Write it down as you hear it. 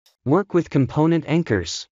Work with component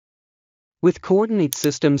anchors. With coordinate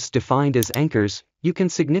systems defined as anchors, you can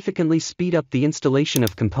significantly speed up the installation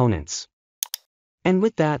of components. And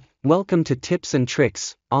with that, welcome to Tips and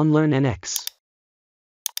Tricks on LearnNX.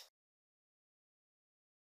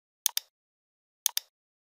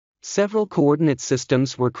 Several coordinate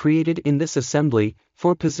systems were created in this assembly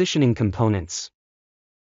for positioning components.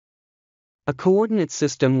 A coordinate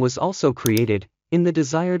system was also created in the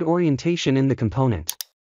desired orientation in the component.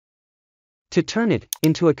 To turn it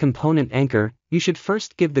into a component anchor, you should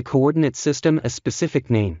first give the coordinate system a specific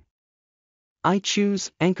name. I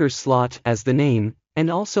choose anchor slot as the name, and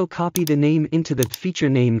also copy the name into the feature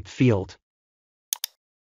name field.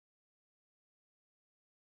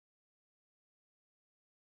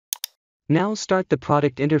 Now start the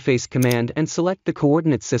product interface command and select the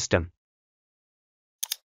coordinate system.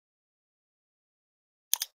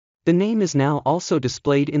 The name is now also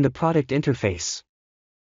displayed in the product interface.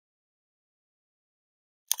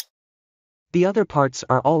 The other parts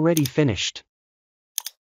are already finished.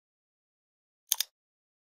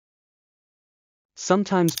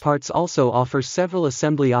 Sometimes parts also offer several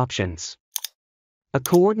assembly options. A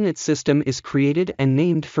coordinate system is created and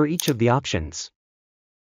named for each of the options.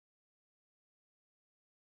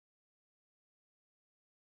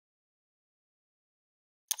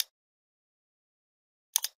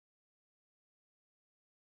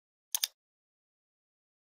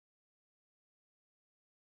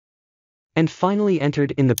 And finally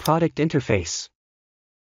entered in the product interface.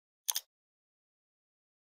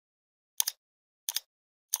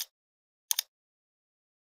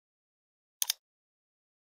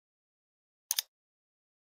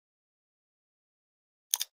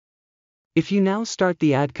 If you now start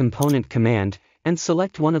the Add Component command and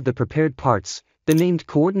select one of the prepared parts, the named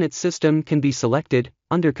coordinate system can be selected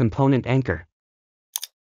under Component Anchor.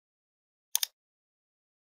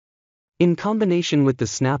 In combination with the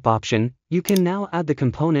Snap option, you can now add the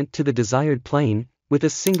component to the desired plane with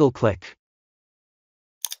a single click.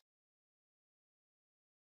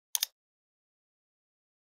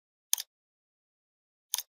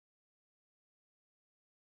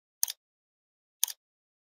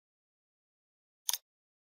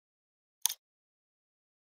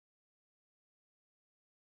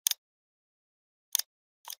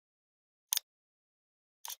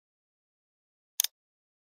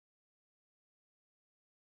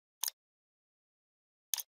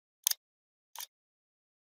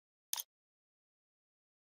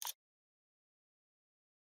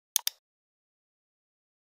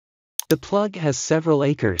 The plug has several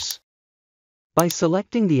anchors. By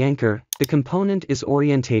selecting the anchor, the component is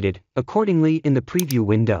orientated accordingly in the preview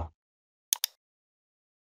window.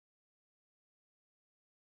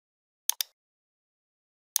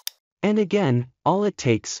 And again, all it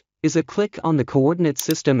takes is a click on the coordinate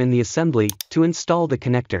system in the assembly to install the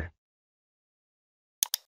connector.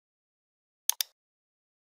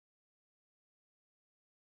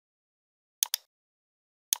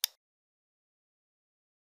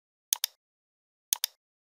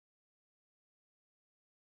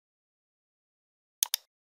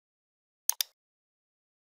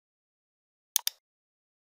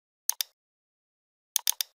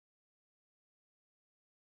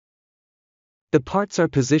 The parts are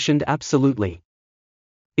positioned absolutely.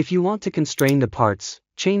 If you want to constrain the parts,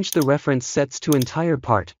 change the reference sets to entire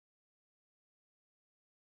part.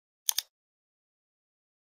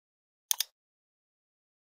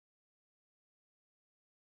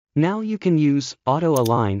 Now you can use Auto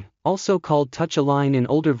Align, also called Touch Align in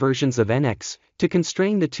older versions of NX, to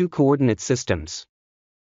constrain the two coordinate systems.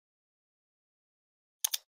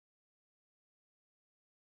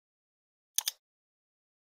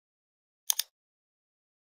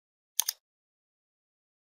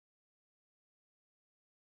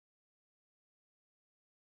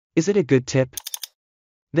 Is it a good tip?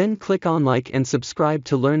 Then click on like and subscribe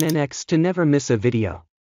to LearnNX to never miss a video.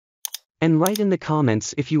 And write in the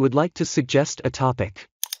comments if you would like to suggest a topic.